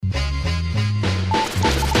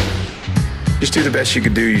just do the best you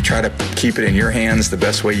can do. You try to keep it in your hands the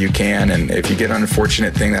best way you can, and if you get an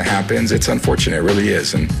unfortunate thing that happens, it's unfortunate, it really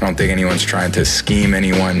is, and I don't think anyone's trying to scheme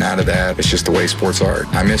anyone out of that. It's just the way sports are.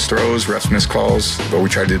 I miss throws, refs miss calls, but we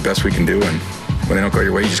try to do the best we can do, and when they don't go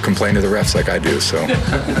your way, you just complain to the refs like I do, so.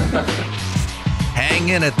 Hang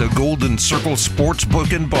in at the Golden Circle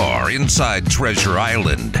Sportsbook and Bar inside Treasure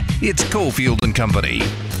Island. It's Cofield and Company.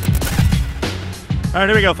 All right,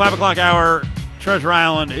 here we go. 5 o'clock hour. Treasure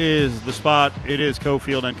Island is the spot. It is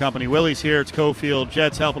Cofield and Company. Willie's here. It's Cofield.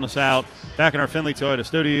 Jed's helping us out. Back in our Findlay Toyota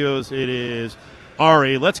studios, it is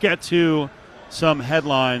Ari. Let's get to some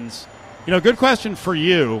headlines. You know, good question for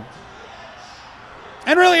you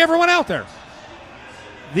and really everyone out there.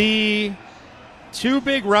 The two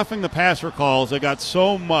big roughing the passer calls that got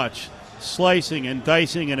so much slicing and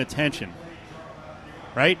dicing and attention,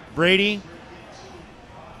 right? Brady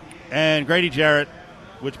and Grady Jarrett,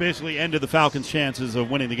 which basically ended the Falcons' chances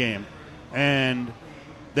of winning the game. And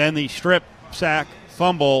then the strip sack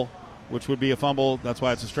fumble, which would be a fumble, that's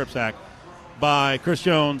why it's a strip sack, by Chris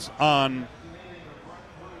Jones on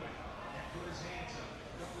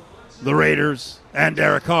the Raiders and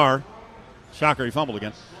Derek Carr. Shocker, he fumbled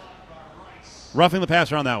again. Roughing the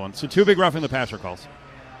passer on that one. So two big roughing the passer calls.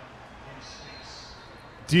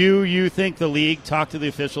 Do you think the league talked to the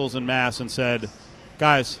officials en masse and said,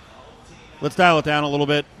 guys, let's dial it down a little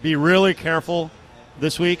bit. Be really careful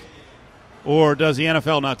this week. Or does the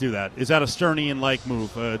NFL not do that? Is that a Sternian-like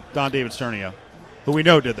move, Don David Sternia, who we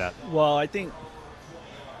know did that? Well, I think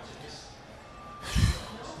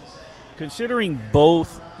considering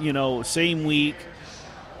both, same week.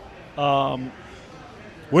 Wouldn't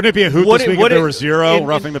it be a hoot this week if there were zero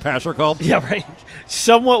roughing the passer called? Yeah, right.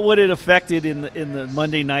 Somewhat what it affected in the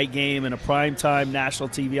Monday night game in a primetime national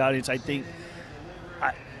TV audience, I think.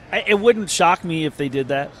 It wouldn't shock me if they did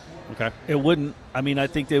that. Okay. It wouldn't. I mean, I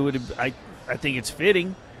think they would. I think it's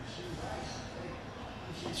fitting.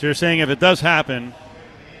 So you're saying if it does happen,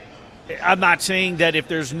 I'm not saying that if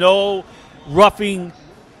there's no roughing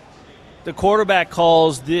the quarterback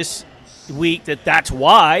calls this week that's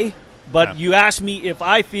why. But you asked me if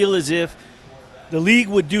I feel as if the league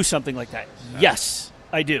would do something like that. Yeah. Yes,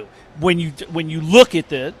 I do. When you look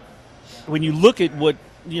at what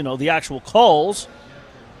the actual calls.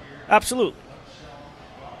 Absolutely.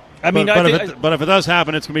 But if it does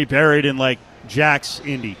happen, it's going to be buried in like Jack's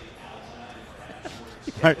Indy,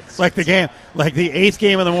 right? Like the game, like the 8th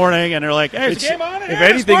game in the morning, and they're like, "Hey, it's a game on it." If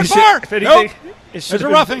anything, nope. It should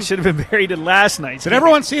have been buried in last night. Did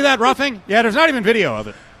everyone see that roughing? Yeah, there's not even video of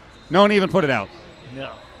it. No one even put it out.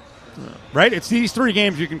 No. Right? It's these 3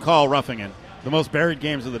 games you can call roughing in, the most buried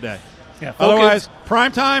games of the day. Yeah. Otherwise,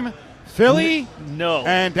 primetime. Philly, no,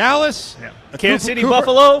 and Dallas, yeah. Kansas City,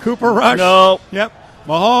 Buffalo, Cooper Rush, no, yep,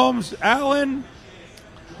 Mahomes, Allen,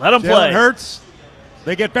 let them play. Hurts,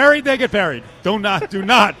 they get buried. Do not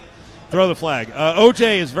throw the flag.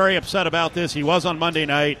 OJ is very upset about this. He was on Monday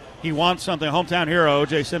night. He wants something. Hometown hero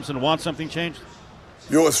OJ Simpson wants something changed.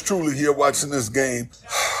 Yours truly here watching this game.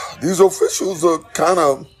 These officials are kind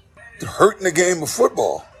of hurting the game of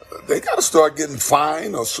football. They got to start getting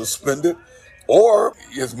fined or suspended. Or,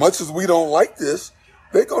 as much as we don't like this,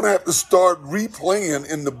 they're going to have to start replaying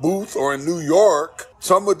in the booth or in New York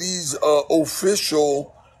some of these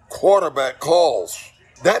official quarterback calls.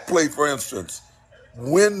 That play, for instance,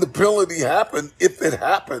 when the penalty happened, if it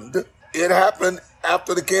happened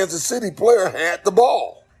after the Kansas City player had the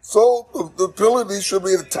ball. So the penalty should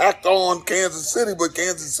be attacked on Kansas City, but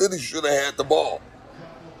Kansas City should have had the ball.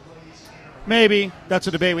 Maybe. That's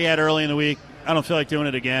a debate we had early in the week. I don't feel like doing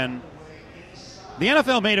it again. The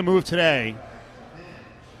NFL made a move today.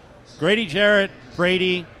 Grady Jarrett,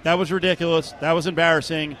 Brady, that was ridiculous. That was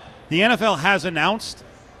embarrassing. The NFL has announced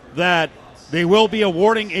that they will be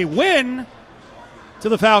awarding a win to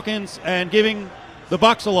the Falcons and giving the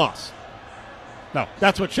Bucs a loss. No,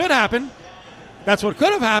 that's what should happen. That's what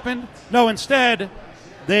could have happened. No, instead,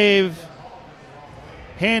 they've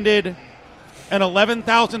handed an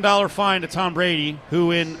 $11,000 fine to Tom Brady,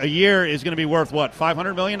 who in a year is going to be worth, what,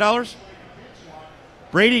 $500 million?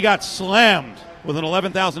 Brady got slammed with an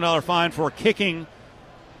 $11,000 fine for kicking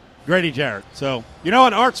Grady Jarrett. So, you know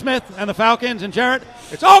what, Art Smith and the Falcons and Jarrett,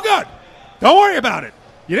 it's all good. Don't worry about it.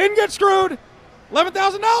 You didn't get screwed.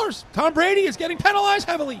 $11,000. Tom Brady is getting penalized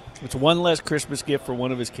heavily. It's one less Christmas gift for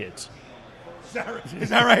one of his kids. Is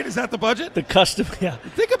that right? Is that the budget? The custom, yeah.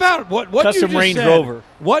 Think about what custom you just Range said. Rover.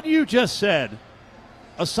 What you just said,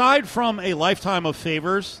 aside from a lifetime of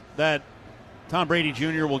favors that Tom Brady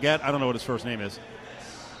Jr. will get, I don't know what his first name is,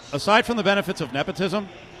 aside from the benefits of nepotism,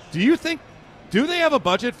 do they have a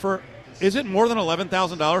budget for, is it more than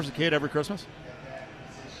 $11,000 a kid every Christmas?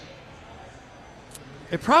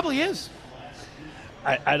 It probably is.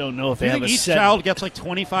 I don't know if Do they you have think a each set. child gets like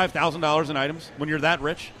 $25,000 in items when you're that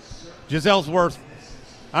rich? Gisele's worth,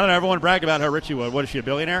 I don't know, everyone bragged about how rich she was. What is she, a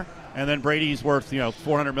billionaire? And then Brady's worth,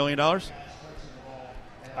 $400 million?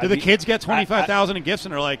 Do the kids get $25,000 in gifts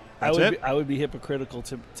and they're like, that's it? I would be hypocritical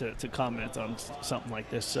to comment on something like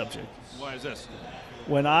this subject. Why is this?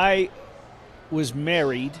 When I was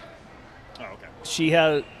married, Oh, okay. she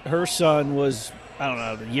had her son was, I don't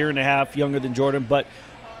know, a year and a half younger than Jordan, but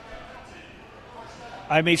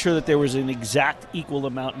I made sure that there was an exact equal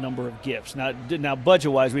amount number of gifts. Now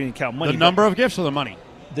budget-wise, we didn't count money. The number of gifts or the money?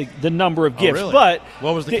 The number of gifts. Oh, really? But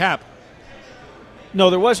what was the cap? No,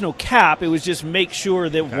 there was no cap. It was just make sure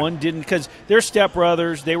that one didn't, because they're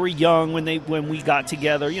stepbrothers. They were young when we got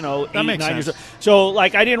together. 8, 9 years old. So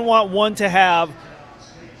like I didn't want one to have,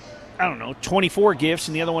 I don't know, 24 gifts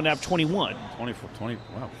and the other one to have 21.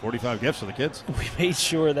 45 gifts for the kids. We made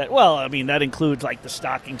sure that. Well, I mean that includes like the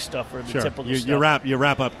stocking stuff or the typical stuff. You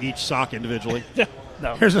wrap up each sock individually.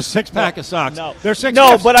 No. Here's a 6-pack of socks. No. There's 6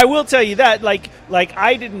 No, gifts. but I will tell you that, like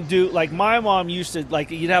I didn't do, like my mom used to, like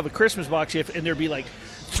you'd have a Christmas box gift and there'd be like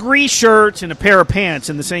 3 shirts and a pair of pants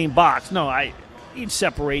in the same box. No, you'd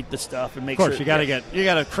separate the stuff and make sure. Of course, you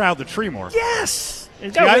got to crowd the tree more. Yes. See,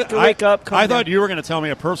 Wake up. I thought you were going to tell me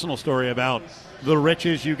a personal story about the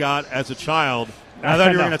riches you got as a child. I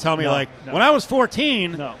thought you were going to tell me, when I was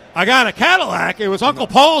 14, I got a Cadillac. It was Uncle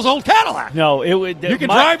Paul's old Cadillac. No, it would. You can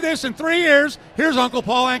drive this in 3 years. Here's Uncle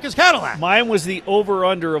Paul Anka's Cadillac. Mine was the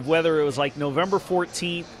over-under of whether it was like November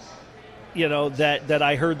 14th, that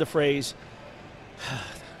I heard the phrase,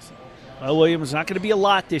 well, William, it's not going to be a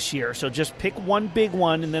lot this year, so just pick one big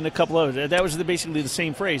one and then a couple others. That was basically the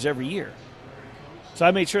same phrase every year. So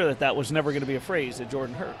I made sure that was never going to be a phrase that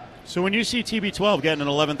Jordan heard. So when you see TB12 getting an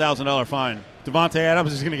 $11,000 fine, Devontae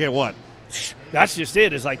Adams is going to get what? That's just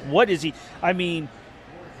it. It's like, what is he? I mean,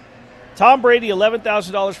 Tom Brady,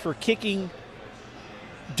 $11,000 for kicking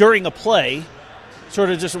during a play.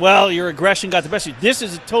 Sort of just, your aggression got the best of you. This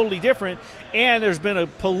is totally different. And there's been a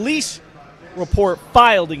police report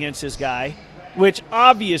filed against this guy, which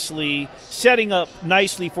obviously setting up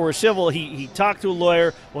nicely for a civil. He talked to a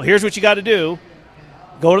lawyer. Well, here's what you got to do.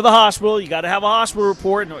 Go to the hospital. You got to have a hospital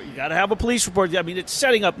report. You got to have a police report. I mean, it's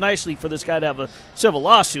setting up nicely for this guy to have a civil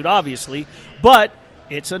lawsuit, obviously. But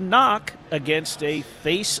it's a knock against a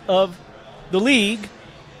face of the league,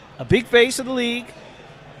 a big face of the league.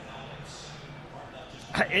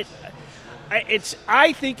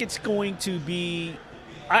 I think it's going to be.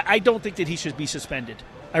 I don't think that he should be suspended.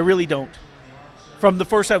 I really don't. From the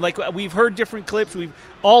first time, like we've heard different clips. We've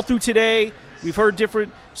all through today. We've heard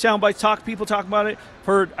different sound bites, people talk about it.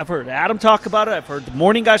 I've heard Adam talk about it. I've heard the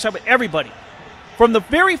morning guys talk about it. Everybody. From the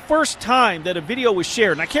very first time that a video was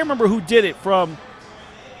shared, and I can't remember who did it from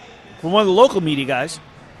one of the local media guys,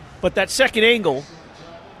 but that second angle,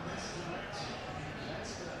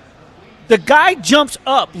 the guy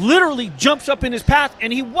literally jumps up in his path,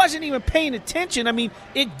 and he wasn't even paying attention. I mean,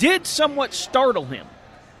 it did somewhat startle him.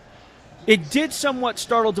 It did somewhat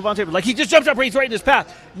startle Devontae. Like, he just jumps up and he's right in his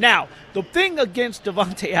path. Now, the thing against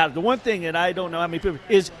Devontae Adams, the one thing that I don't know how many people,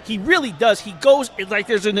 is he really does. He goes, it's like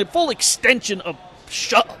there's a full extension of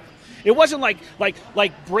shove. It wasn't like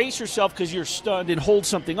brace yourself because you're stunned and hold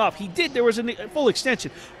something off. There was a full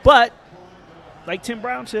extension. But, like Tim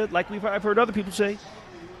Brown said, like I've heard other people say,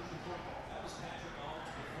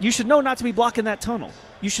 you should know not to be blocking that tunnel.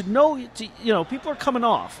 You should know, people are coming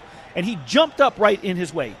off. And he jumped up right in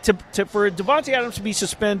his way. For Devontae Adams to be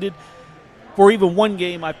suspended for even one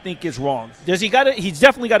game, I think is wrong. He's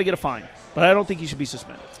definitely got to get a fine, but I don't think he should be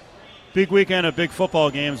suspended. Big weekend of big football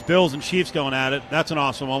games. Bills and Chiefs going at it. That's an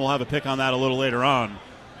awesome one. We'll have a pick on that a little later on.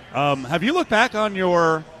 Have you looked back on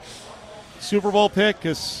your Super Bowl pick?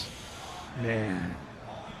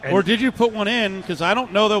 Or did you put one in? Because I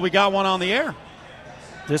don't know that we got one on the air.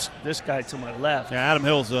 This guy to my left. Yeah, Adam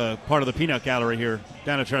Hill's part of the peanut gallery here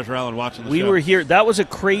down at Treasure Island watching the show. We were here. That was a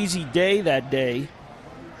crazy day that day.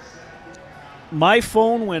 My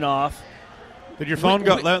phone went off. Did your phone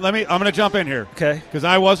go? I'm going to jump in here. Okay. Because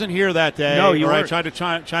I wasn't here that day. No, you weren't. I tried to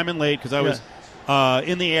chime in late because I was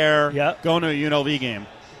in the air going to a UNLV game.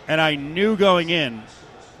 And I knew going in,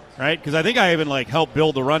 right, because I think I even helped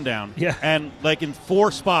build the rundown. Yeah. And in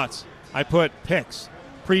 4 spots, I put picks.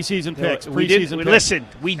 Preseason picks. We didn't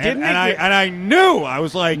and I knew. I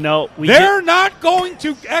was like, no, they're not going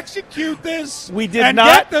to execute this. We did and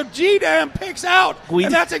not get the G-damn picks out.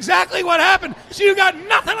 And that's exactly what happened. So you got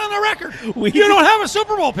nothing on the record. You don't have a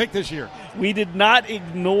Super Bowl pick this year. We did not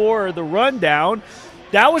ignore the rundown.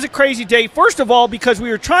 That was a crazy day. First of all, because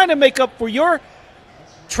we were trying to make up for your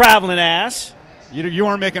traveling ass You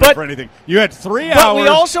weren't making up for anything. You had 3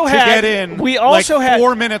 hours to get in. We also had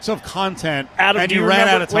 4 minutes of content, Adam, and you ran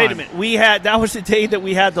out of time. Wait a minute. That was the day that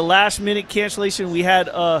we had the last-minute cancellation. We had,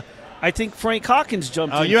 I think Frank Hawkins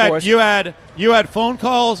jumped in for us. You had phone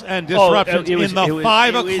calls and disruptions in the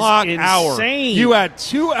 5 o'clock hour. You had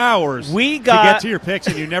 2 hours to get to your picks,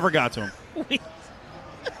 and you never got to them.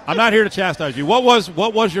 I'm not here to chastise you. What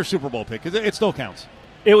was your Super Bowl pick? Because it still counts.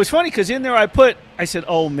 It was funny because in there I said,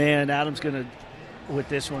 oh, man, Adam's going to with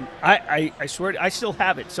this one. I swear I still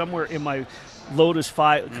have it somewhere in my Lotus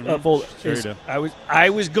folder. Sure I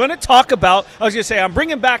was going to talk about, I was going to say, I'm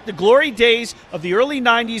bringing back the glory days of the early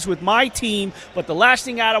 90s with my team, but the last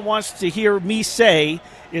thing Adam wants to hear me say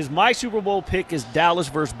is my Super Bowl pick is Dallas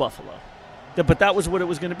versus Buffalo. But that was what it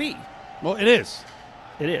was going to be. Well, it is.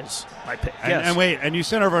 It is my pick. And wait, and you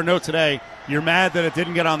sent over a note today. You're mad that it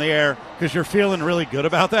didn't get on the air because you're feeling really good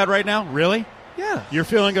about that right now? Really? Yeah. You're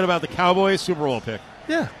feeling good about the Cowboys Super Bowl pick?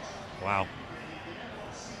 Yeah. Wow.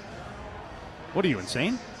 What are you,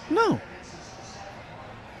 insane? No.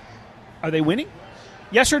 Are they winning?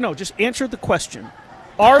 Yes or no? Just answer the question.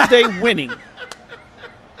 Are they winning?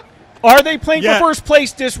 Are they playing for first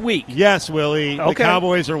place this week? Yes, Willie. Okay. The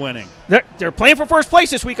Cowboys are winning. They're playing for first place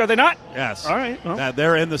this week, are they not? Yes. All right. Well.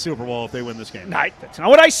 They're in the Super Bowl if they win this game. That's not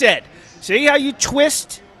what I said. See how you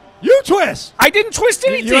twist? You twist. I didn't twist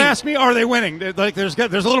anything. You asked me, are they winning? Like there's a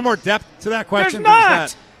little more depth to that question. There's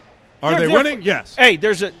not. Are they winning? Yes. Hey,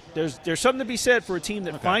 there's something to be said for a team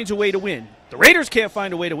that finds a way to win. The Raiders can't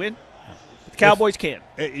find a way to win. The Cowboys can.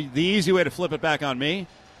 The easy way to flip it back on me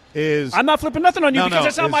is I'm not flipping nothing on you because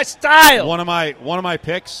that's not my style. One of my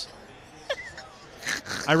picks.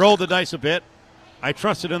 I rolled the dice a bit. I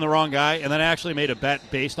trusted in the wrong guy, and then I actually made a bet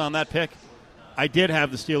based on that pick. I did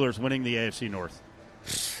have the Steelers winning the AFC North.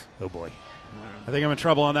 Oh boy, I think I'm in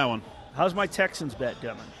trouble on that one. How's my Texans bet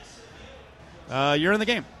coming? You're in the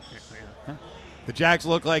game. The Jags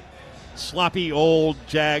look like sloppy old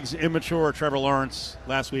Jags, immature Trevor Lawrence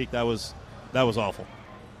last week. That was awful.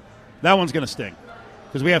 That one's going to sting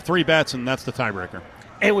because we have 3 bets, and that's the tiebreaker.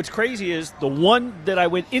 And what's crazy is the one that I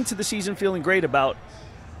went into the season feeling great about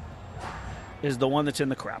is the one that's in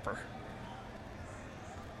the crapper.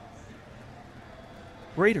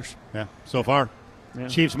 Raiders. Yeah, so far. Yeah.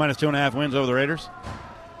 Chiefs minus 2.5 wins over the Raiders.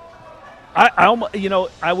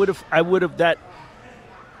 I would have that.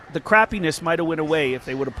 The crappiness might have went away if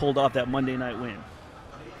they would have pulled off that Monday night win.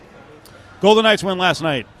 Golden Knights win last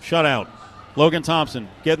night. Shutout. Logan Thompson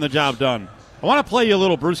getting the job done. I want to play you a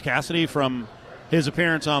little Bruce Cassidy from his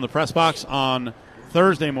appearance on the press box on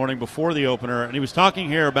Thursday morning before the opener, and he was talking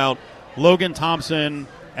here about Logan Thompson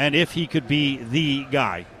and if he could be the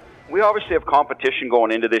guy. We obviously have competition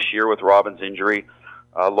going into this year with Robin's injury.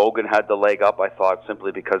 Logan had the leg up, I thought,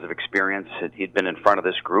 simply because of experience. He'd been in front of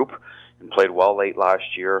this group and played well late last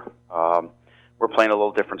year. We're playing a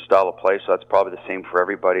little different style of play, so that's probably the same for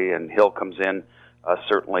everybody. And Hill comes in,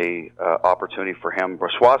 certainly opportunity for him.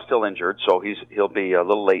 Brossois still injured, so he'll be a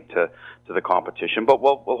little late to the competition. But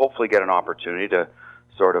we'll hopefully get an opportunity to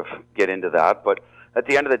sort of get into that. But at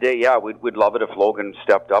the end of the day, yeah, we'd love it if Logan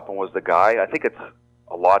stepped up and was the guy. I think it's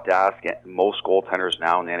a lot to ask most goaltenders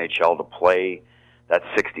now in the NHL to play that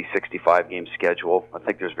 60, 65 game schedule. I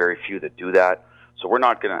think there's very few that do that. So we're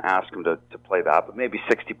not going to ask him to play that, but maybe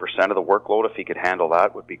 60% of the workload, if he could handle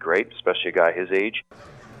that, would be great, especially a guy his age.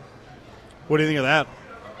 What do you think of that?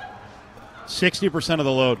 60% of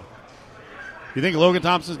the load. You think Logan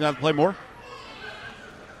Thompson's going to have to play more?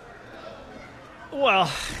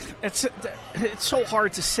 Well, it's so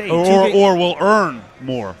hard to say. Or will earn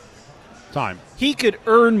more time. He could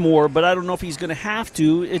earn more, but I don't know if he's going to have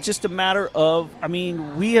to. It's just a matter of,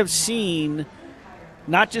 we have seen,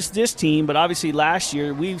 not just this team, but obviously last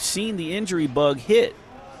year, we've seen the injury bug hit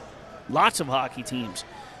lots of hockey teams.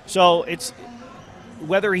 So it's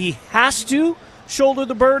whether he has to shoulder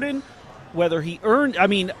the burden, whether he earned. I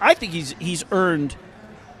think he's earned.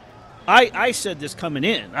 I said this coming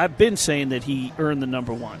in. I've been saying that he earned the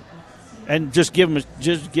number one, and just give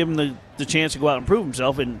him the chance to go out and prove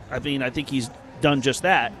himself. And I think he's done just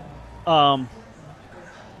that. But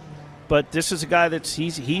this is a guy that's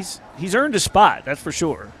he's earned a spot. That's for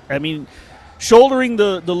sure. Shouldering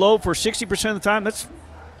the load for 60% of the time, that's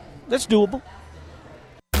doable.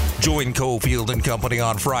 Join Cofield and Company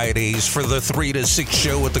on Fridays for the 3 to 6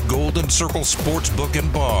 show at the Golden Circle Sportsbook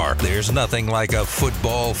and Bar. There's nothing like a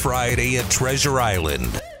football Friday at Treasure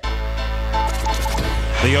Island.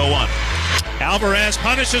 The 0-1. Alvarez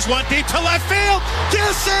punishes one deep to left field.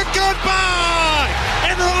 Gilson, goodbye!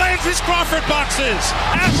 In the Landry's Crawford boxes.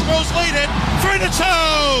 Astros lead it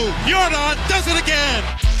 3-2. Jordan does it again.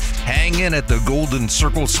 Hang in at the Golden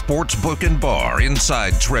Circle Sportsbook and Bar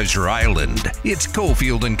inside Treasure Island. It's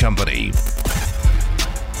Cofield and Company.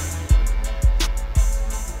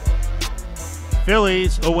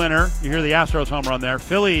 Phillies a winner. You hear the Astros home run there.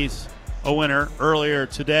 Phillies a winner earlier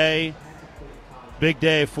today. Big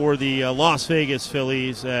day for the Las Vegas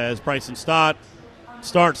Phillies as Bryson Stott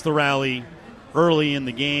starts the rally early in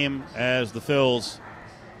the game as the Phils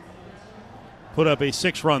put up a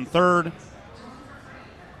 6-run third.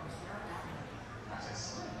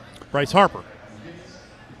 Bryce Harper,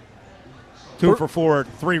 2 for 4,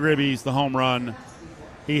 3 ribbies, the home run.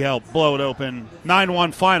 He helped blow it open.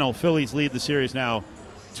 9-1 final. Phillies lead the series now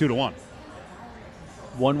 2-1.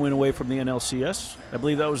 1 win away from the NLCS. I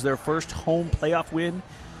believe that was their first home playoff win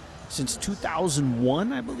since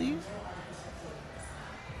 2001, I believe.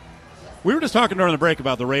 We were just talking during the break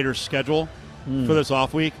about the Raiders' schedule for this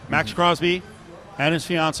off week. Max Crosby and his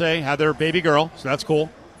fiance had their baby girl, so that's cool.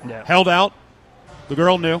 Yeah. Held out. The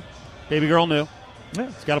girl knew. Baby girl knew. Yeah.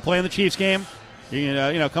 He's got to play in the Chiefs game. You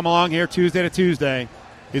know, come along here Tuesday to Tuesday.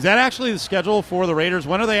 Is that actually the schedule for the Raiders?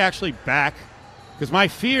 When are they actually back? Because my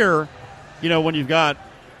fear, when you've got,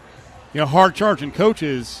 hard-charging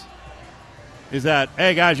coaches, is that,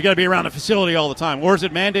 hey, guys, you got to be around the facility all the time. Or is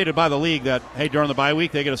it mandated by the league that, hey, during the bye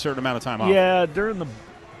week, they get a certain amount of time off? Yeah,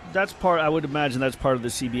 that's part, I would imagine that's part of the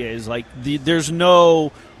CBA is like there's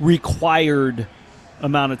no required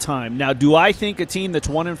amount of time. Now, do I think a team that's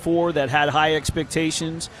 1-4 that had high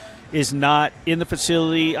expectations is not in the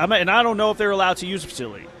facility? And I don't know if they're allowed to use the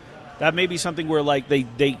facility. That may be something where like they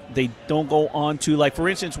don't go on to, like, for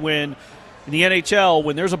instance, when in the NHL,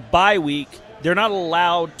 when there's a bye week, they're not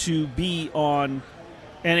allowed to be on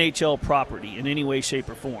NHL property in any way, shape,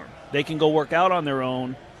 or form. They can go work out on their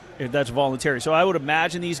own if that's voluntary. So I would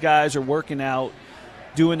imagine these guys are working out,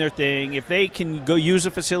 doing their thing. If they can go use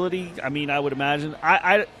a facility, I would imagine.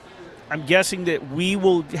 I'm guessing that we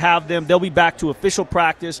will have them. They'll be back to official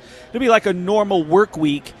practice. It'll be like a normal work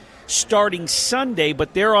week starting Sunday,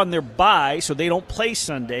 but they're on their bye, so they don't play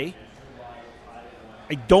Sunday.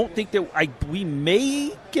 I don't think that we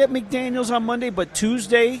may get McDaniels on Monday, but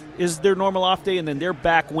Tuesday is their normal off day, and then they're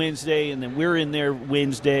back Wednesday, and then we're in there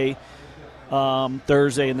Wednesday,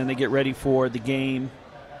 Thursday, and then they get ready for the game.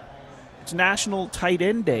 It's National Tight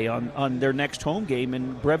End Day on their next home game,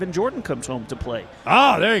 and Brevin Jordan comes home to play.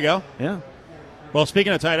 Oh, there you go. Yeah. Well,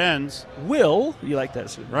 speaking of tight ends. Will, you like that,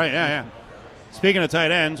 Sue? Right, yeah. Speaking of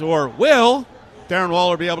tight ends, or will Darren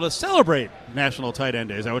Waller be able to celebrate National Tight End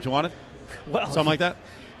Day? Is that what you wanted? Well, something like that?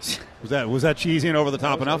 Was that cheesy and over the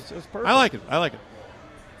top enough? I like it.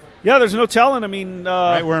 Yeah, there's no telling.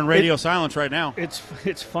 Right, we're in radio silence right now. It's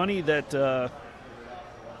funny that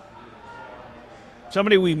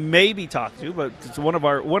somebody we may be talking to, but it's one of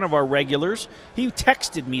our regulars. He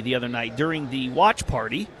texted me the other night during the watch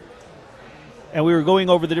party, and we were going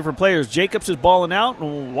over the different players. Jacobs is balling out,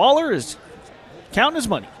 and Waller is counting his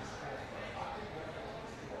money.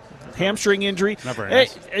 Hamstring injury. Not very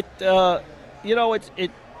nice.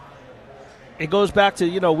 It goes back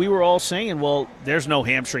to, we were all saying, well, there's no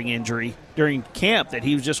hamstring injury during camp, that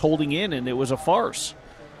he was just holding in and it was a farce.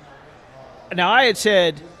 Now, I had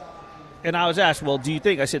said, and I was asked, well, do you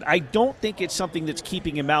think? I said, I don't think it's something that's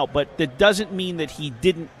keeping him out, but that doesn't mean that he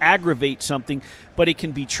didn't aggravate something, but it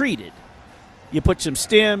can be treated. You put some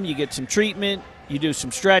stim, you get some treatment, you do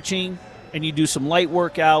some stretching, and you do some light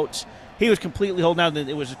workouts. He was completely holding out.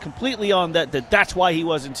 It was completely on that's why he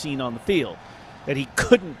wasn't seen on the field, that he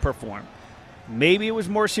couldn't perform. Maybe it was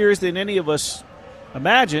more serious than any of us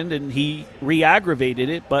imagined, and he re-aggravated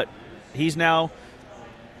it, but he's now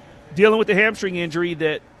dealing with the hamstring injury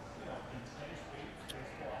that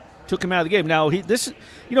took him out of the game. Now,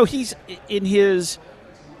 he's in his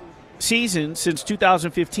season since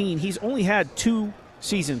 2015, he's only had 2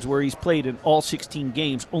 seasons where he's played in all 16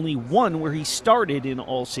 games, only 1 where he started in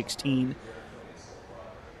all 16.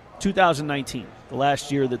 2019, the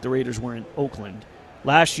last year that the Raiders were in Oakland.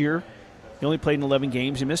 Last year, he only played in 11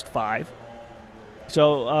 games. He missed 5.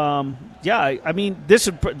 So, I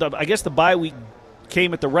guess the bye week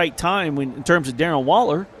came at the right time in terms of Darren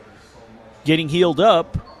Waller getting healed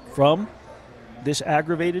up from this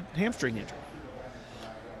aggravated hamstring injury.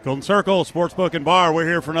 Golden Circle, Sportsbook and Bar. We're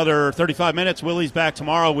here for another 35 minutes. Willie's back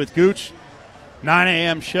tomorrow with Gooch. 9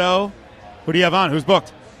 a.m. show. Who do you have on? Who's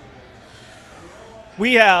booked?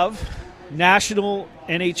 We have national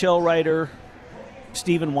NHL writer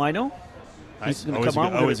Stephen Wino. Nice. He's going to come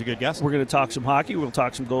on. Always a good guest. We're going to talk some hockey. We're going to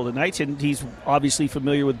talk some Golden Knights. And he's obviously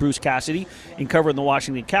familiar with Bruce Cassidy in covering the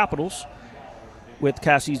Washington Capitals with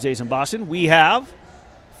Cassidy's days in Boston. We have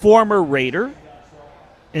former Raider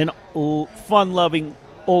and fun-loving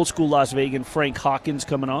old school Las Vegas, Frank Hawkins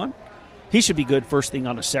coming on. He should be good first thing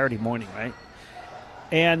on a Saturday morning, right?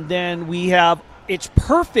 And then we have, it's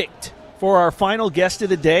perfect for our final guest of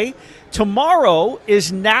the day. Tomorrow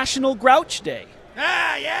is National Grouch Day.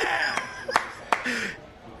 Ah, yeah!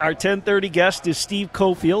 Our 10:30 guest is Steve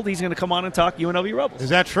Cofield. He's going to come on and talk UNLV Rebels. Is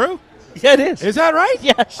that true? Yeah, it is. Is that right?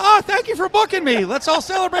 Yes. Oh, thank you for booking me. Let's all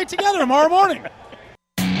celebrate together tomorrow morning.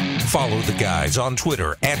 Follow the guys on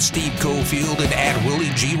Twitter at Steve Cofield and at Willie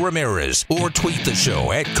G. Ramirez, or tweet the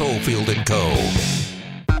show at Cofield & Co.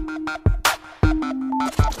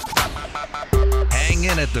 Hang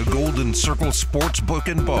in at the Golden Circle Sportsbook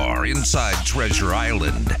and Bar inside Treasure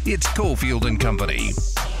Island. It's Cofield & Company.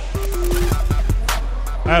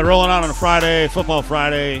 All right, rolling on a Friday, Football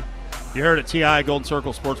Friday. You heard it, TI, Golden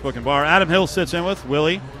Circle Sportsbook and Bar. Adam Hill sits in with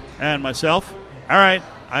Willie and myself. All right,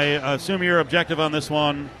 I assume you're objective on this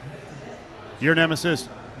one. Your nemesis,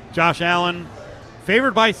 Josh Allen,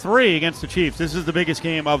 favored by 3 against the Chiefs. This is the biggest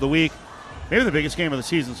game of the week, maybe the biggest game of the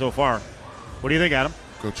season so far. What do you think, Adam?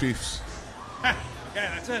 Go Chiefs. Okay,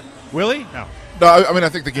 that's it. Willie? No. No, I mean, I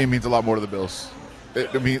think the game means a lot more to the Bills.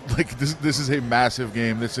 This is a massive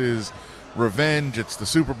game. This is revenge. It's the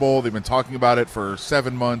Super Bowl. They've been talking about it for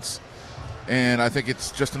 7 months, and I think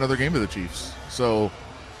it's just another game of the Chiefs. So,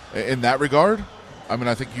 in that regard, I mean,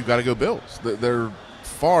 I think you got to go Bills. They're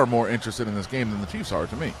far more interested in this game than the Chiefs are,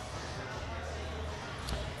 to me.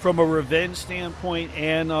 From a revenge standpoint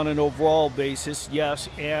and on an overall basis, yes.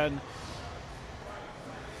 And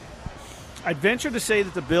I'd venture to say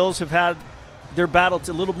that the Bills have had their battle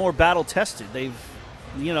a little more battle tested. They've,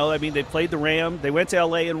 they played the Rams. They went to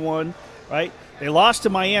L.A. and won, right? They lost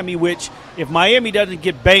to Miami, which if Miami doesn't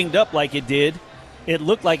get banged up like it did, it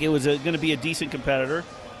looked like it was going to be a decent competitor.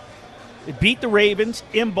 It beat the Ravens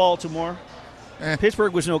in Baltimore.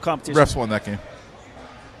 Pittsburgh was no competition. Refs won that game.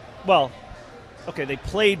 Well, okay, they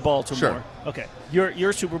played Baltimore. Sure. Okay,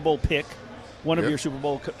 your Super Bowl pick, one of your Super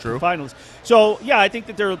Bowl finalists. So, yeah, I think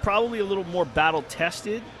that they're probably a little more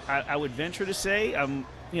battle-tested, I would venture to say.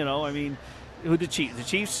 Who the Chiefs? The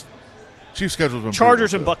Chiefs? Chiefs schedule's been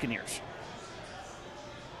Chargers and Buccaneers.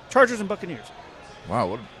 Chargers and Buccaneers. Wow,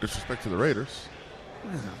 what a disrespect to the Raiders.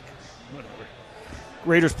 Whatever.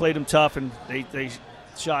 Raiders played them tough, and they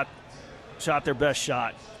shot their best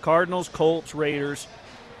shot. Cardinals, Colts, Raiders.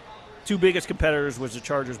 2 biggest competitors was the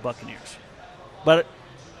Chargers, Buccaneers. But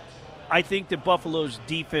I think that Buffalo's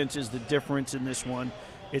defense is the difference in this one.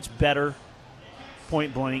 It's better,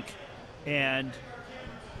 point blank, and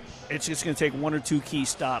it's just going to take 1 or 2 key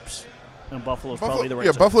stops, and Buffalo's probably the right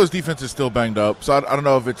side. Buffalo's defense is still banged up, so I don't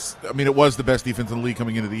know if it's – I mean, it was the best defense in the league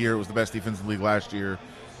coming into the year. It was the best defense in the league last year.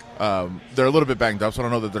 They're a little bit banged up, so I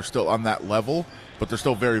don't know that they're still on that level, but they're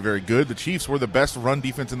still very, very good. The Chiefs were the best run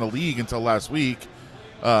defense in the league until last week.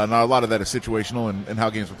 Now, a lot of that is situational and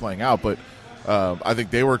how games were playing out, but I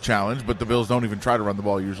think they were challenged, but the Bills don't even try to run the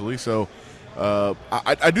ball usually. So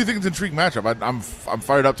I do think it's an intriguing matchup. I'm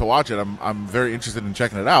fired up to watch it. I'm very interested in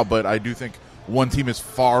checking it out, but I do think one team is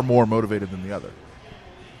far more motivated than the other.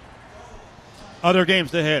 Other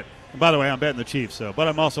games to hit. By the way, I'm betting the Chiefs, but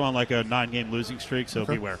I'm also on like a 9-game losing streak, so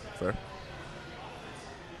beware. Fair.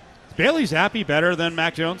 Is Bailey Zappi better than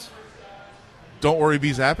Mac Jones? Don't worry,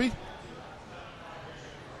 be Zappi.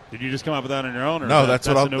 Did you just come up with that on your own? Or no, that's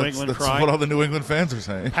what all the New England fans are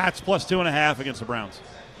saying. Pats plus 2.5 against the Browns.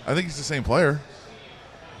 I think he's the same player.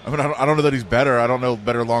 I mean, I don't know that he's better. I don't know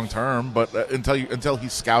better long term, but until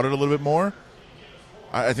he's scouted a little bit more,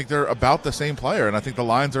 I think they're about the same player, and I think the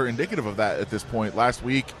lines are indicative of that at this point. Last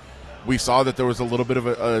week, we saw that there was a little bit of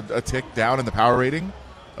a tick down in the power rating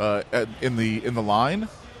in the line,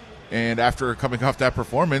 and after coming off that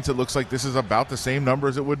performance, it looks like this is about the same number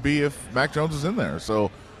as it would be if Mac Jones was in there. So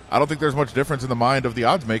I don't think there's much difference in the mind of the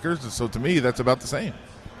odds makers. So to me, that's about the same.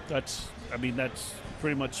 That's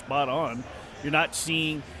pretty much spot on. You're not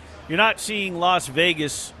seeing Las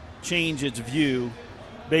Vegas change its view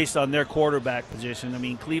based on their quarterback position. I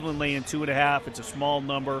mean, Cleveland laying 2.5. It's a small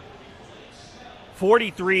number.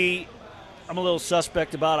 43, I'm a little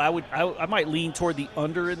suspect about. I might lean toward the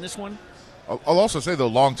under in this one. I'll also say, though,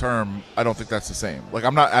 long term, I don't think that's the same. Like,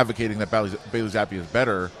 I'm not advocating that Bailey Zappi is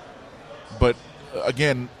better, but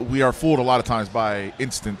again, we are fooled a lot of times by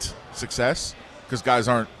instant success because guys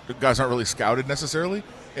aren't really scouted necessarily.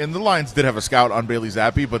 And the Lions did have a scout on Bailey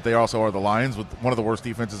Zappi, but they also are the Lions with one of the worst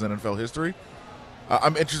defenses in NFL history.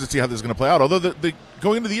 I'm interested to see how this is going to play out. Although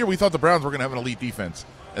going into the year, we thought the Browns were going to have an elite defense,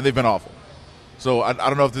 and they've been awful. So I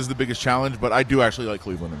don't know if this is the biggest challenge, but I do actually like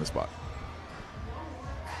Cleveland in this spot.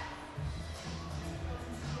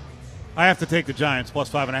 I have to take the Giants plus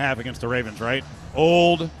 5.5 against the Ravens, right?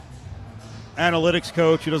 Old, analytics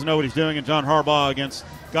coach who doesn't know what he's doing, and John Harbaugh against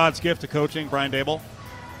God's gift to coaching, Brian Dable?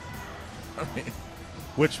 I mean,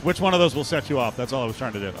 Which one of those will set you off? That's all I was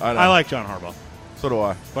trying to do. I know. I like John Harbaugh. so do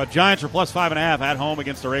I. But Giants are plus 5.5 at home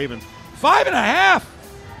against the Ravens. 5.5?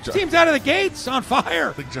 Team's out of the gates on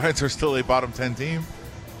fire. The Giants are still a bottom 10 team.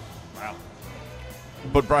 Wow.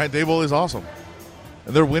 But Brian Dable is awesome.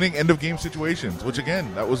 And they're winning end-of-game situations, which, again,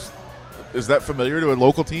 is that familiar to a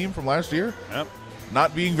local team from last year? Yep.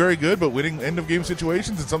 Not being very good, but winning end-of-game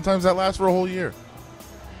situations, and sometimes that lasts for a whole year.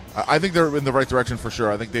 I think they're in the right direction for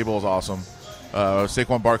sure. I think Dable is awesome.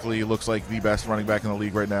 Saquon Barkley looks like the best running back in the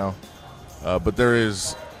league right now. But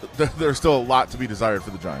there's still a lot to be desired for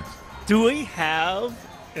the Giants. Do we have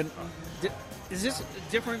is this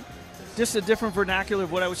different? Just a different vernacular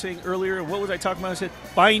of what I was saying earlier. What was I talking about? I said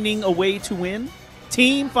finding a way to win.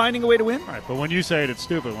 Team finding a way to win. All right, but when you say it, it's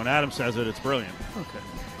stupid. When Adam says it, it's brilliant. Okay.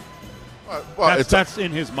 Well, That's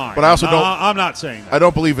in his mind. But I also don't. I'm not saying that. I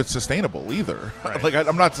don't believe it's sustainable either. Right. Like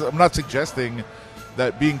I'm not suggesting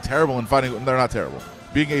that being terrible and finding they're not terrible.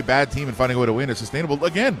 Being a bad team and finding a way to win is sustainable.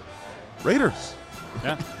 Again, Raiders.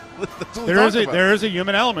 Yeah. That's what There is a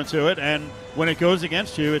human element to it, and when it goes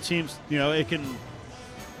against you, it seems it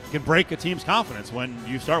can break a team's confidence when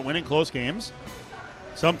you start winning close games.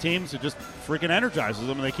 Some teams, it just freaking energizes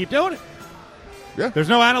them, and they keep doing it. Yeah. There's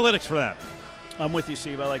no analytics for that. I'm with you,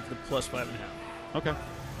 Steve. I like the plus 5.5. Okay.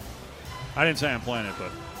 I didn't say I'm playing it,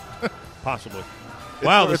 but possibly.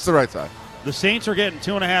 It's the right side. The Saints are getting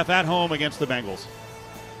 2.5 at home against the Bengals,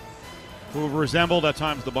 who have resembled at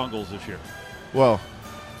times the Bungles this year. Well,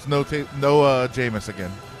 it's no Jameis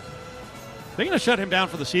again. They're going to shut him down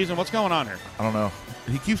for the season. What's going on here? I don't know.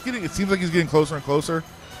 He keeps getting. It seems like he's getting closer and closer.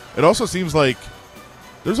 It also seems like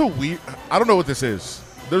there's a weird. I don't know what this is.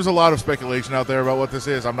 There's a lot of speculation out there about what this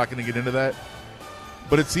is. I'm not going to get into that.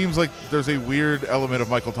 But it seems like there's a weird element of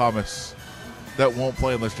Michael Thomas that won't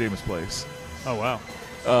play unless Jameis plays. Oh, wow.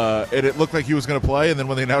 And it looked like he was going to play, and then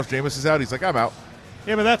when they announced Jameis is out, he's like, I'm out.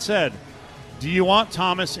 Yeah, but that said, do you want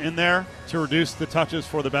Thomas in there to reduce the touches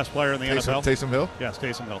for the best player in the NFL? Taysom Hill? Yes,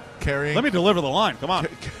 Taysom Hill. Carrying. Let me deliver the line. Come on.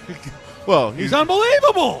 Well, he's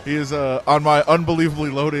unbelievable. He is on my unbelievably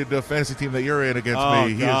loaded fantasy team that you're in against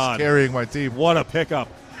me. He is carrying my team. What a pickup.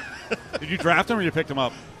 Did you draft him or you picked him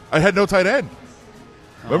up? I had no tight end.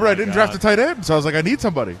 Remember, I didn't draft a tight end, so I was like, I need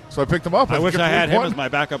somebody. So I picked him up. I wish I had him as my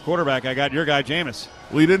backup quarterback. I got your guy, Jameis.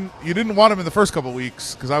 Well, you didn't want him in the first couple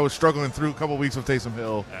weeks because I was struggling through a couple weeks of Taysom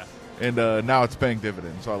Hill. Yeah. And now it's paying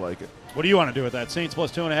dividends, so I like it. What do you want to do with that? Saints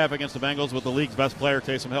plus 2.5 against the Bengals with the league's best player,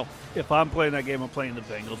 Taysom Hill. If I'm playing that game, I'm playing the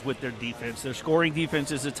Bengals with their defense. Their scoring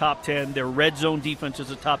defense is a top 10. Their red zone defense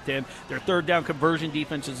is a top 10. Their third down conversion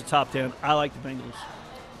defense is a top 10. I like the Bengals.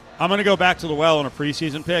 I'm going to go back to the well on a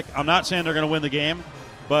preseason pick. I'm not saying they're going to win the game,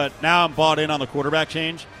 but now I'm bought in on the quarterback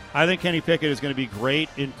change. I think Kenny Pickett is going to be great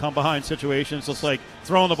in come-behind situations, just like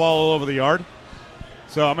throwing the ball all over the yard.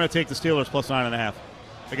 So I'm going to take the Steelers plus 9.5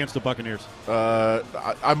 against the Buccaneers.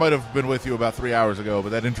 I might have been with you about 3 hours ago, but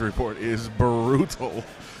that injury report is brutal.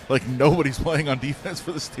 Like, nobody's playing on defense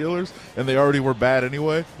for the Steelers, and they already were bad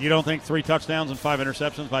anyway. You don't think 3 touchdowns and 5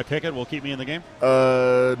 interceptions by Pickett will keep me in the game?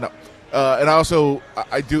 No. And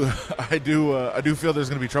I do feel there's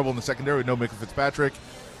going to be trouble in the secondary with no Micah Fitzpatrick.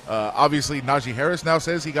 Obviously, Najee Harris now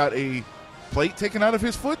says he got a plate taken out of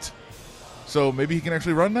his foot, so maybe he can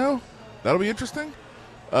actually run now. That'll be interesting.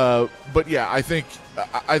 But yeah, I think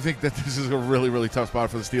that this is a really, really tough spot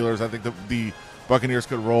for the Steelers. I think the Buccaneers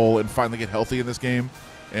could roll and finally get healthy in this game,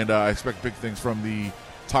 and I expect big things from the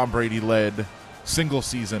Tom Brady-led single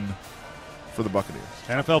season for the Buccaneers.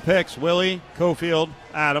 NFL picks: Willie, Cofield,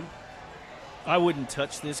 Adam. I wouldn't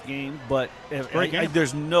touch this game, but game.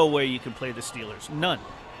 There's no way you can play the Steelers. None.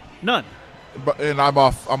 And I'm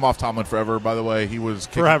off Tomlin forever. By the way, he was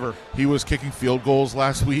kicking field goals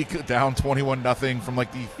last week, down 21-0 from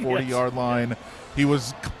like the 40-yard line. Yeah. He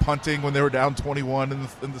was punting when they were down 21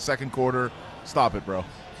 in the second quarter. Stop it, bro.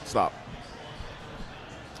 Stop.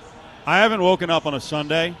 I haven't woken up on a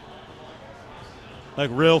Sunday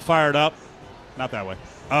like real fired up. Not that way.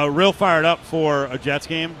 Real fired up for a Jets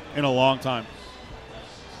game in a long time.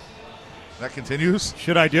 That continues?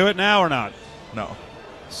 Should I do it now or not? No.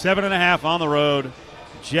 7.5 on the road.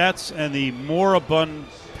 Jets and the moribund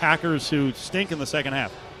Packers who stink in the second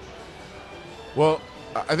half. Well,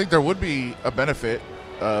 I think there would be a benefit.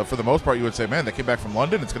 For the most part, you would say, man, they came back from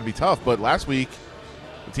London. It's going to be tough. But last week,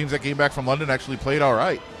 the teams that came back from London actually played all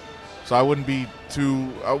right. So I wouldn't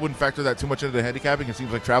factor that too much into the handicapping. It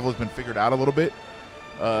seems like travel has been figured out a little bit.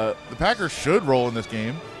 The Packers should roll in this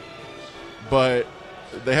game, but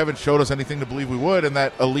they haven't showed us anything to believe we would. And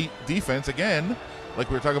that elite defense, again, like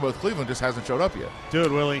we were talking about with Cleveland, just hasn't showed up yet. Do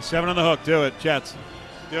it, Willie. 7 on the hook. Do it, Jets.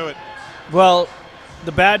 Do it. Well,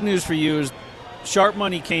 the bad news for you is sharp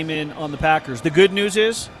money came in on the Packers. The good news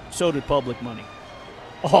is so did public money.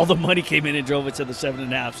 All the money came in and drove it to the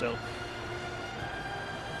 7.5. So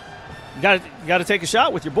you got to take a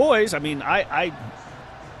shot with your boys. I mean, I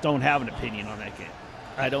don't have an opinion on that game.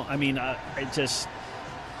 I don't. I mean, I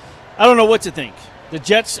don't know what to think. The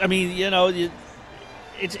Jets. I mean,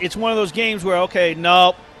 it's one of those games where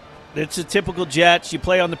no, it's a typical Jets. You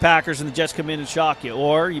play on the Packers and the Jets come in and shock you,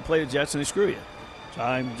 or you play the Jets and they screw you. So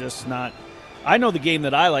I'm just not. I know the game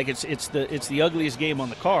that I like. It's the ugliest game on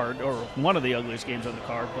the card, or one of the ugliest games on the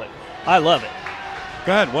card, but I love it.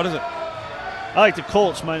 Go ahead. What is it? I like the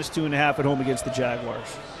Colts -2.5 at home against the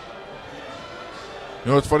Jaguars. You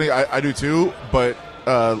know what's funny? I do too, but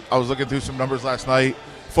I was looking through some numbers last night.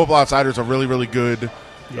 Football Outsiders, a really, really good,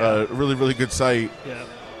 really, really good site,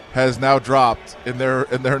 has now dropped in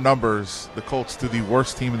their numbers the Colts to the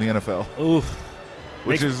worst team in the NFL. Oof.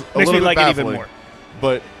 Which is a makes little me bit like baffling. it even more.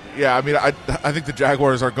 But yeah, I mean, I think the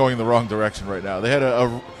Jaguars are going the wrong direction right now. They had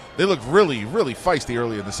they looked really, really feisty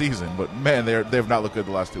early in the season, but man, they have not looked good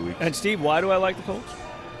the last 2 weeks. And Steve, why do I like the Colts?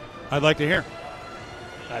 I'd like to hear.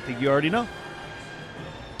 I think you already know.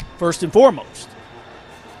 First and foremost,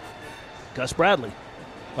 Gus Bradley.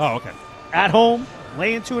 Oh, okay. At home,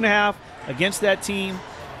 laying 2.5 against that team.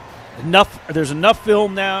 There's enough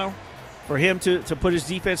film now for him to put his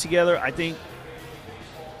defense together. I think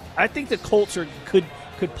the Colts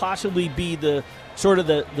could possibly be the sort of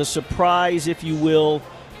the surprise, if you will,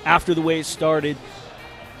 after the way it started.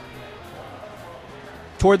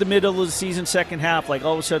 Toward the middle of the season, second half, like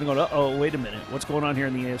all of a sudden going, uh-oh, wait a minute. What's going on here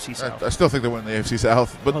in the AFC South? I still think they win the AFC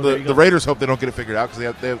South, but Oh, the Raiders hope they don't get it figured out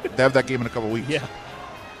because they have that game in a couple weeks. Yeah.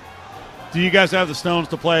 Do you guys have the stones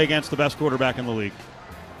to play against the best quarterback in the league?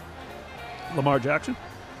 Lamar Jackson?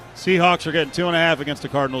 Seahawks are getting 2.5 against the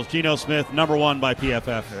Cardinals. Geno Smith, #1 by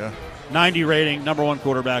PFF. Yeah. 90 rating, #1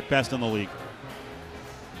 quarterback, best in the league.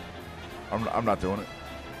 I'm not doing it.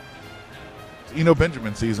 It's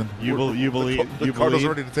Benjamin season. You believe the Cardinals are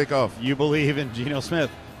ready to take off. You believe in Geno Smith?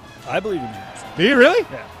 I believe in Geno Smith. Do you really?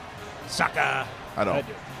 Yeah. Sucker. I don't. I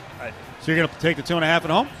do. So you're going to take the 2.5 at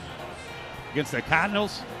home against the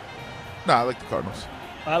Cardinals? No, I like the Cardinals.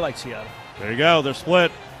 I like Seattle. There you go. They're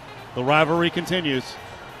split. The rivalry continues.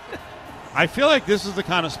 I feel like this is the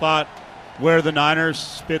kind of spot where the Niners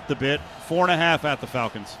spit the bit. 4.5 at the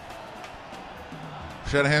Falcons.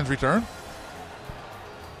 Shanahan's return?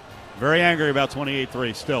 Very angry about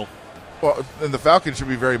 28-3 still. Well, and the Falcons should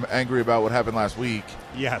be very angry about what happened last week.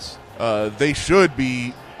 Yes. They should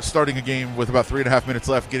be starting a game with about 3.5 minutes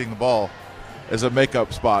left getting the ball as a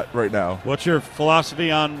makeup spot right now. What's your philosophy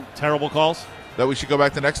on terrible calls? That we should go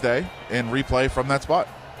back the next day and replay from that spot.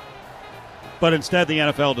 But instead, the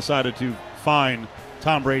NFL decided to fine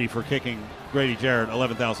Tom Brady for kicking Grady Jarrett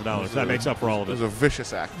 $11,000. That makes up for all of It it. was a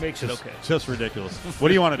vicious act. Makes it okay. Just ridiculous. What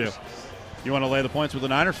do you want to do? You want to lay the points with the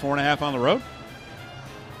Niners, 4.5 on the road?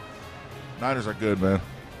 Niners are good, man.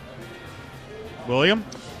 William?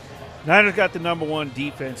 Niners got the #1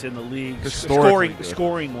 defense in the league, Historically good.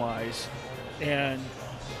 scoring wise, and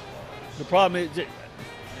the problem is,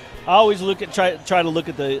 I always try to look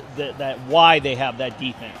at that why they have that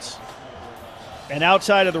defense. And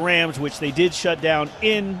outside of the Rams, which they did shut down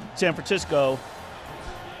in San Francisco,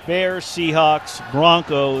 Bears, Seahawks,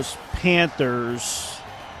 Broncos, Panthers.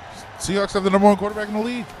 Seahawks have the #1 quarterback in the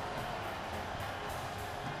league.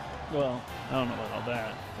 Well, I don't know about all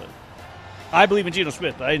that, but I believe in Geno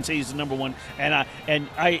Smith. But I didn't say he's the #1. And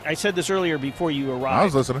I said this earlier before you arrived. I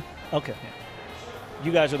was listening. Okay.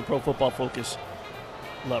 You guys are the Pro Football Focus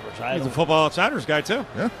lovers. He's a Football Outsiders guy, too.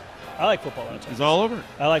 Yeah. I like Football Outsiders. He's all over it.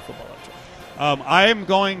 I like Football Outsiders. I am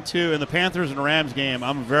going to, in the Panthers and Rams game,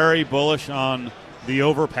 I'm very bullish on the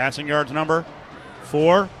over passing yards number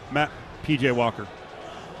for P.J. Walker.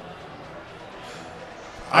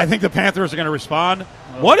 I think the Panthers are going to respond.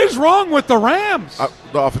 What is wrong with the Rams? The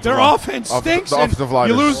offensive Their line. offense stinks. The and offensive line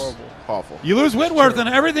you is lose, awful. You lose Whitworth, and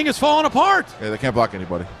everything is falling apart. Yeah, they can't block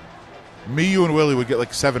anybody. Me, you, and Willie would get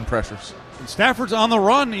like 7 pressures. And Stafford's on the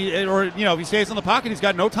run, if he stays in the pocket, he's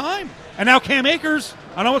got no time. And now Cam Akers,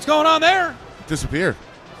 I don't know what's going on there. Disappeared.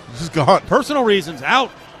 He's just gone. Personal reasons, out.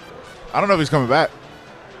 I don't know if he's coming back.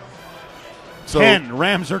 So 10.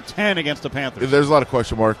 Rams are 10 against the Panthers. There's a lot of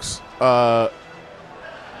question marks.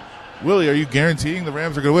 Willie, are you guaranteeing the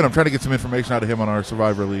Rams are going to win? I'm trying to get some information out of him on our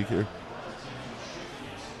Survivor League here.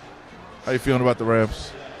 How you feeling about the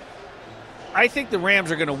Rams? I think the Rams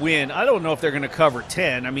are going to win. I don't know if they're going to cover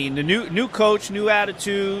 10. I mean, the new coach, new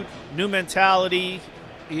attitude, new mentality.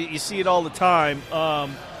 You see it all the time.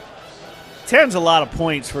 10's a lot of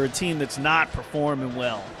points for a team that's not performing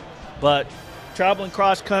well. But traveling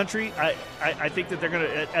cross country, I think that they're going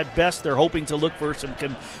to, at best, they're hoping to look for some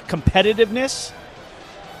competitiveness.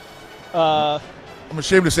 I'm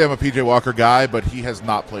ashamed to say I'm a PJ Walker guy, but he has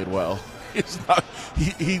not played well. It's not.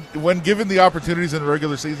 He when given the opportunities in the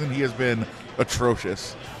regular season, he has been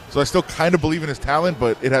atrocious. So I still kind of believe in his talent,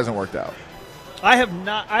 but it hasn't worked out. I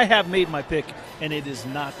have made my pick, and it is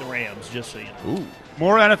not the Rams, just so you know. Ooh.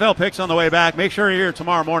 More NFL picks on the way back. Make sure you're here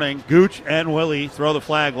tomorrow morning. Gooch and Willie throw the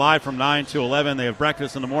flag live from 9 to 11. They have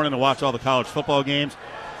breakfast in the morning to watch all the college football games.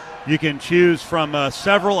 You can choose from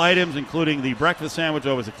several items, including the breakfast sandwich,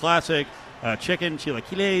 always a classic, chicken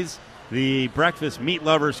chilaquiles, the breakfast meat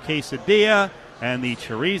lovers quesadilla, and the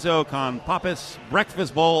chorizo con papas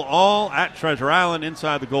breakfast bowl, all at Treasure Island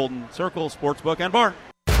inside the Golden Circle Sportsbook and Bar.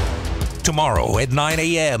 Tomorrow at 9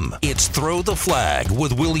 a.m., it's Throw the Flag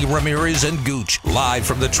with Willie Ramirez and Gooch, live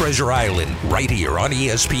from the Treasure Island, right here on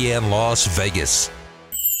ESPN Las Vegas.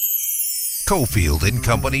 Cofield and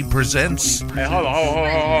Company presents Hey, hold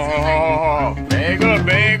on. Bag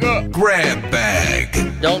up. Grab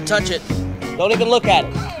Bag, Don't touch it. Don't even look at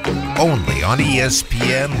it. only on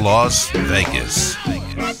ESPN Las Vegas. Put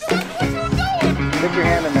your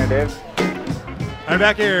hand in there, Dave. All right,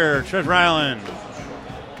 back here, Treasure Island,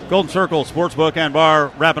 Golden Circle Sportsbook and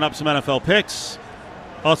Bar, wrapping up some NFL picks.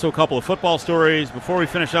 Also a couple of football stories. Before we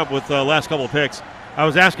finish up with the last couple of picks, I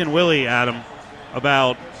was asking Willie, Adam,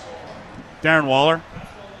 about Darren Waller.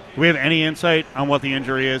 Do we have any insight on what the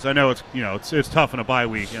injury is? I know it's tough in a bye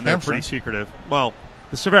week, and they're pretty secretive. Well,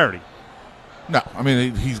 the severity. No, I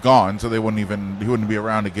mean he's gone, so he wouldn't be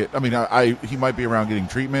around to get. I mean, he might be around getting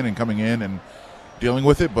treatment and coming in and dealing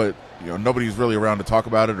with it, but nobody's really around to talk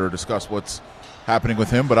about it or discuss what's happening with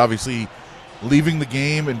him. But obviously, leaving the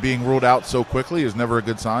game and being ruled out so quickly is never a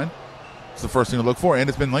good sign. It's the first thing to look for, and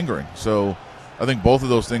it's been lingering. So I think both of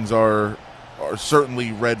those things are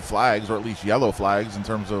certainly red flags, or at least yellow flags, in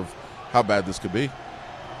terms of how bad this could be. Do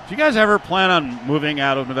you guys ever plan on moving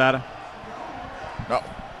out of Nevada? No.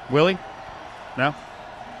 Willie? No?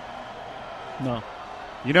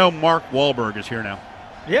 No. Mark Wahlberg is here now.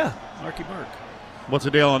 Yeah, Marky Mark. What's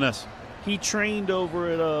the deal on this? He trained over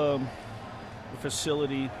at a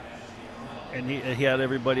facility, and he had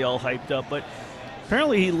everybody all hyped up. But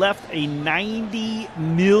apparently he left a $90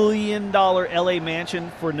 million L.A. mansion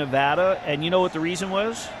for Nevada, and you know what the reason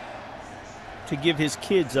was? To give his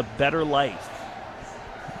kids a better life.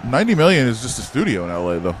 $90 million is just a studio in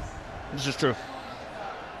L.A., though. This is true.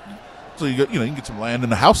 So you can get some land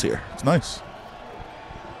and a house here. It's nice.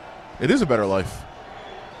 It is a better life.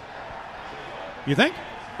 You think?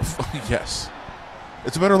 Yes.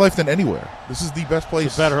 It's a better life than anywhere. This is the best place.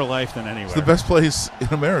 It's a better life than anywhere. It's the best place in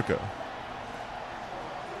America.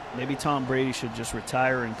 Maybe Tom Brady should just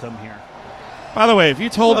retire and come here. By the way, if you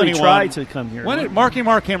told anyone... He tried to come here. When did Marky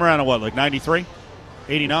Mark came around in what, like 93?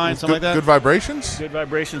 89, something like that? Good Vibrations? Good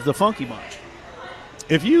Vibrations, the Funky Bunch.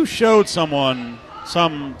 If you showed someone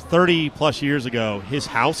some 30-plus years ago his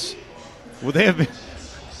house, would they have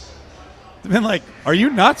been like, are you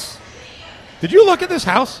nuts? Did you look at this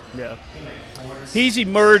house? Yeah. He's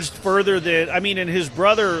emerged further than, and his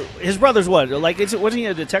brother's what? Like, wasn't he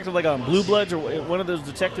a detective like on Blue Bloods or one of those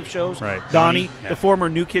detective shows? Right. Donnie, yeah. The former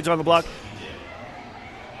New Kids on the Block.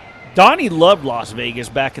 Donnie loved Las Vegas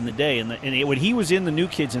back in the day, and when he was in the New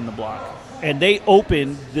Kids in the Block, and they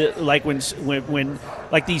opened when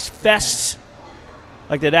like these fests,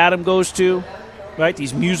 like that Adam goes to, right?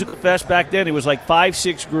 These musical fests back then. It was like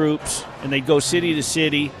 5-6 groups, and they'd go city to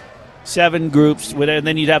city. 7 groups, and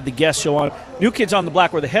then you'd have the guest show on. New Kids on the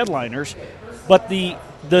Block were the headliners, but the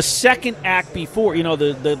second act before,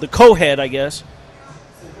 the co-head, I guess,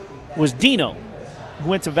 was Dino, who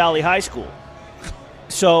went to Valley High School.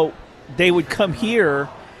 So they would come here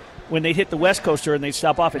when they hit the West Coaster, and they'd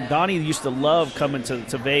stop off. And Donnie used to love coming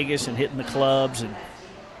to Vegas and hitting the clubs. And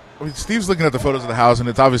Steve's looking at the photos of the house, and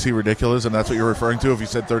it's obviously ridiculous, and that's what you're referring to. If you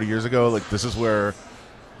said 30 years ago, like, this is where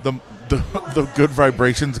the Good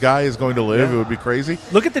Vibrations guy is going to live, yeah. It would be crazy.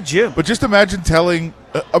 Look at the gym. But just imagine telling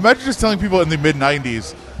people in the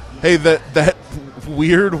mid-90s, hey, that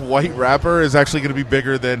weird white rapper is actually going to be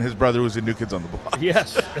bigger than his brother who was in New Kids on the Block.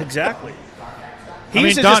 Yes, exactly.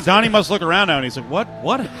 Donnie must look around now, and he's like,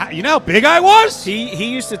 what? You know how big I was? He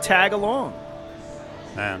used to tag along.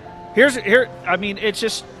 Man. It's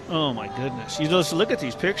just, oh my goodness. You just look at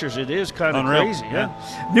these pictures, it is kind of crazy.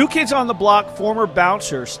 Yeah. New Kids on the Block, former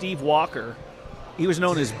bouncer Steve Walker, he was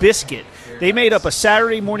known as Biscuit. They made up a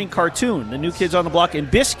Saturday morning cartoon, the New Kids on the Block, and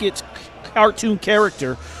Biscuit's cartoon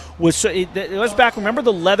character was so, it was back. Remember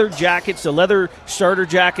the leather jackets, the leather starter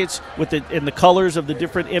jackets with the colors of the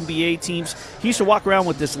different NBA teams. He used to walk around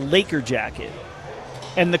with this Laker jacket.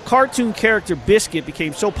 And the cartoon character Biscuit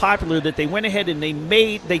became so popular that they went ahead and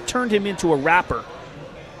they turned him into a rapper.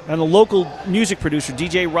 And a local music producer,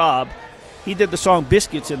 DJ Rob, he did the song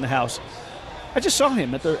 "Biscuits in the House." I just saw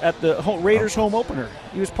him at the Raiders home opener.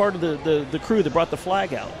 He was part of the crew that brought the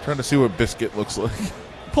flag out. Trying to see what Biscuit looks like.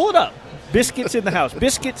 Pull it up. Biscuits in the House.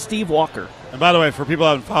 Biscuit Steve Walker. And by the way, for people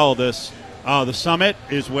who haven't followed this, the Summit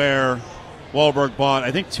is where Wahlberg bought,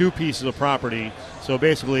 I think, 2 pieces of property. So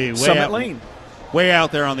basically, Summit Lane. Way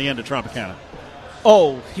out there on the end of Tropicana.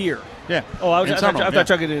 Oh, here. Yeah. Oh, I thought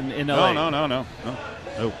talking in L.A. No.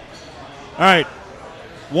 All right.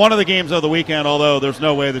 One of the games of the weekend, although there's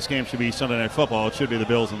no way this game should be Sunday Night Football. It should be the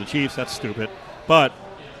Bills and the Chiefs. That's stupid. But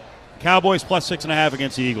Cowboys plus 6.5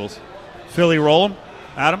 against the Eagles. Philly roll them.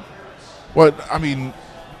 Adam? Well, I mean,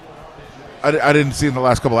 I didn't see in the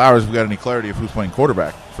last couple hours we got any clarity of who's playing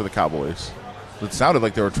quarterback for the Cowboys. It sounded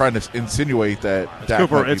like they were trying to insinuate that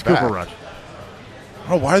it's Cooper Rush.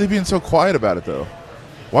 Oh, why are they being so quiet about it, though?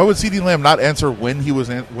 Why would CeeDee Lamb not answer when he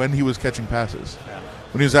was catching passes?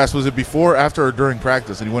 When he was asked, was it before, after, or during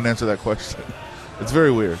practice, and he wouldn't answer that question. It's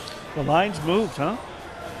very weird. The line's moved, huh?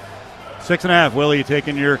 6.5. Willie, you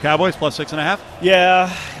taking your Cowboys plus 6.5?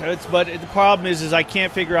 Yeah, but the problem is I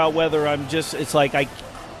can't figure out whether I'm just. It's like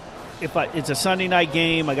it's a Sunday night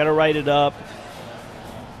game. I got to write it up.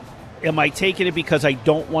 Am I taking it because I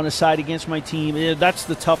don't want to side against my team? That's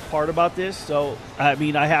the tough part about this. So I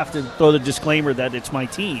mean, I have to throw the disclaimer that it's my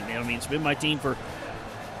team. I mean, it's been my team for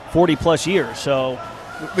 40 plus years. So.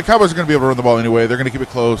 The Cowboys are going to be able to run the ball anyway. They're going to keep it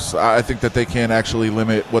close. I think that they can actually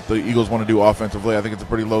limit what the Eagles want to do offensively. I think it's a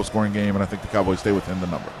pretty low-scoring game, and I think the Cowboys stay within the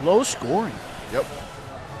number. Low scoring? Yep.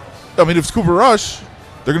 I mean, if it's Cooper Rush,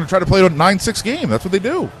 they're going to try to play a 9-6 game. That's what they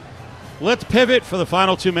do. Let's pivot for the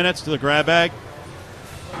final 2 minutes to the grab bag.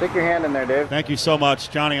 Stick your hand in there, Dave. Thank you so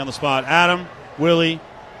much, Johnny on the spot. Adam, Willie,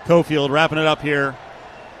 Cofield, wrapping it up here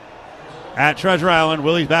at Treasure Island.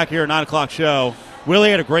 Willie's back here at 9 o'clock show.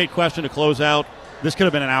 Willie had a great question to close out. This could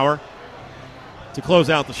have been an hour to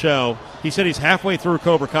close out the show. He said he's halfway through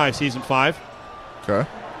Cobra Kai Season 5. Okay.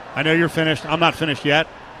 I know you're finished. I'm not finished yet.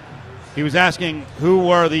 He was asking who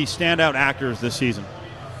were the standout actors this season.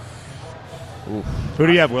 Oof. Who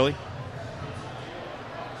do you have, Willie?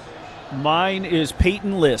 Mine is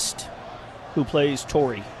Peyton List, who plays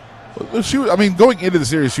Tori. Going into the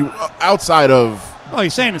series, she outside of... Oh,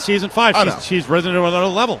 he's saying in Season 5 she's risen to another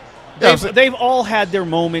level. They've all had their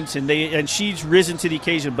moments, and she's risen to the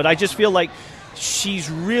occasion. But I just feel like she's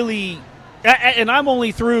really, and I'm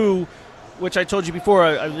only through, which I told you before.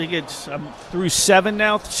 I think I'm through 7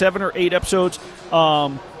 or 8 episodes,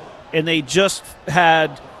 and they just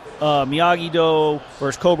had Miyagi-Do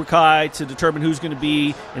versus Cobra Kai to determine who's going to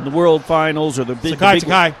be in the World Finals or the big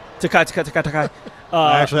Takai.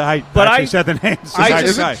 Actually, I said the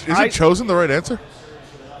names. Isn't Chosen the right answer?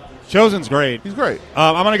 Chosen's great. He's great.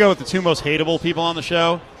 I'm going to go with the 2 most hateable people on the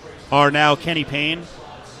show are now Kenny Payne.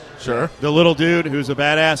 Sure. The little dude who's a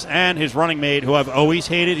badass, and his running mate, who I've always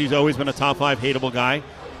hated. He's always been a top 5 hateable guy,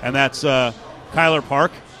 and that's Kyler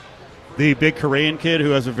Park, the big Korean kid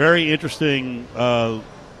who has a very interesting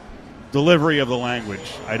delivery of the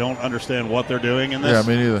language. I don't understand what they're doing in this.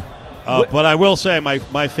 Yeah, me neither. But I will say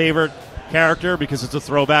my favorite character, because it's a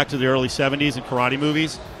throwback to the early 70s in karate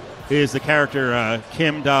movies, is the character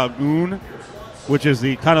Kim Da-eun, which is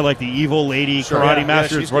the kind of like the evil lady karate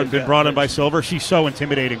master that's been brought in by Silver. She's so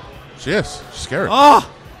intimidating. She is. She's scary.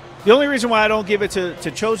 The only reason why I don't give it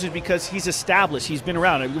to Chosen is because he's established. He's been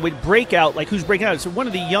around. With Breakout, like who's breaking out? It's one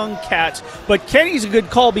of the young cats. But Kenny's a good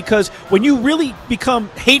call because when you really become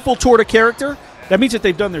hateful toward a character, that means that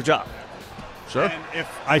they've done their job. Sure. And if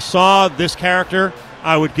I saw this character,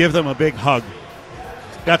 I would give them a big hug.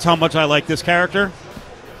 That's how much I like this character.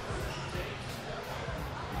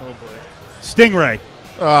 Stingray.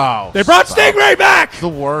 Oh, they brought Stingray back. The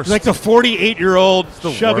worst. He's like the 48-year-old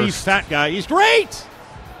chubby worst. fat guy. He's great.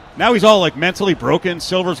 Now he's all like mentally broken.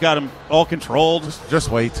 Silver's got him all controlled. Just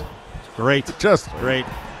wait. Great. Just great.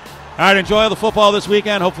 All right, enjoy the football this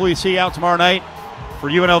weekend. Hopefully you see you out tomorrow night for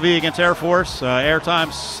UNLV against Air Force.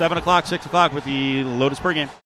 Airtime 7 o'clock, 6 o'clock with the Lotus pregame.